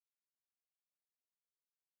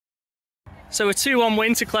So a 2-1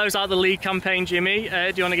 win to close out the league campaign, Jimmy.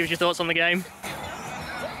 Do you want to give us your thoughts on the game?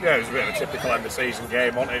 Yeah, it was a bit of a typical end of season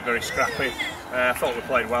game, wasn't it? Very scrappy. I thought we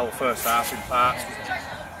played well the first half in parts.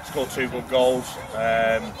 Scored 2 good goals.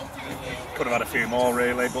 Could have had a few more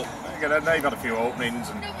really, but again, they've had a few openings.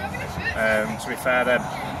 And to be fair, then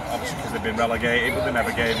obviously because they've been relegated, but they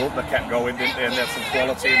never gave up. They kept going, didn't they? And they had some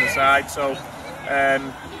quality in the side. So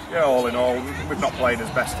yeah, all in all, we've not played as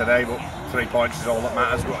best today, but 3 points is all that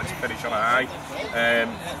matters. We wanted to finish on a high.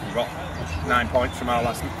 We've got 9 points from our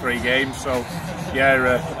last 3 games, so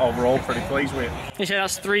yeah, overall pretty pleased with it. You say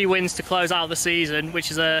that's 3 wins to close out the season,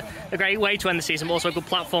 which is a great way to end the season, but also a good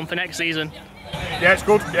platform for next season. Yeah, it's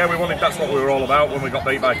good. Yeah, that's what we were all about when we got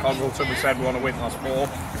beat by Congleton. We said we want to win last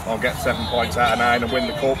 4 or get 7 points out of 9 and win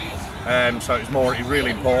the cup. So it's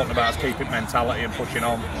really important about us keeping mentality and pushing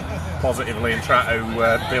on positively and try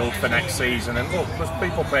to build for next season. And look, there's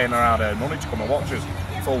people paying their hard-earned money to come and watch us.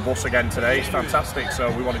 Full bus again today, it's fantastic. So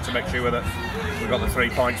we wanted to make sure that we got the 3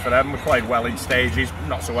 points for them. We played well in stages,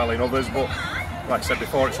 not so well in others, but like I said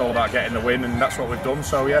before, it's all about getting the win, and that's what we've done.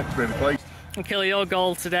 So yeah, really pleased. And Killy, your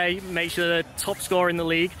goal today makes you the top scorer in the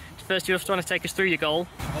league. First, you just want to take us through your goal.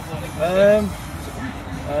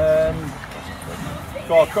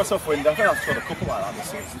 Cross off window. I think I've scored a couple like that this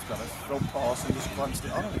season. To be honest, front pass and just glanced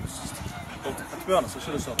it on. It was just, to be honest, I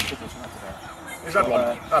should have scored a couple today. Is that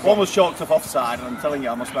one? One was chalked off offside, and I'm telling you,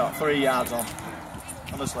 I must be about 3 yards on.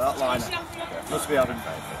 Honestly, that liner must be having.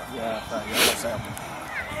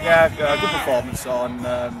 Yeah, good performance on.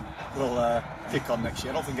 We'll kick on next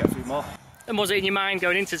year. I don't think we'll get a few more. And was it in your mind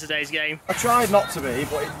going into today's game? I tried not to be,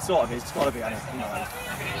 but it sort of is. It's got to be anything. You know.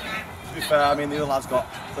 To be fair, I mean the other lad's got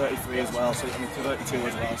 33 as well, so 32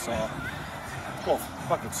 as well. So, well,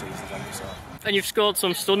 quite good seasons, haven't we? So. And you've scored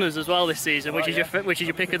some stunners as well this season. Which is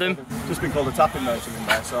your pick of them? Just been called a tapping merchant in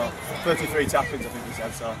there, so 33 tappings I think he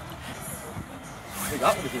said. So I think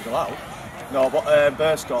that would be allowed. No, but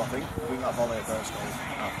burst score I think that volley at burst score is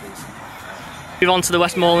half decent. Move on to the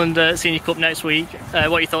Westmoreland Senior Cup next week. What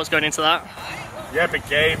are your thoughts going into that? Yeah, big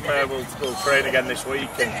game. We'll train again this week,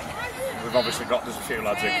 and we've obviously there's a few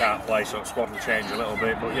lads who can't play, so the squad will change a little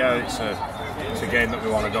bit. But yeah, it's a game that we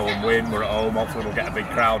want to go and win. We're at home. Hopefully, we'll get a big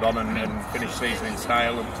crowd on and finish season in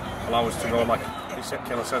style and allow us to go, like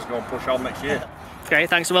Killer says, go and push on next year. Great,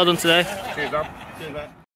 thanks and well done today. Cheers, Dan. Cheers, mate.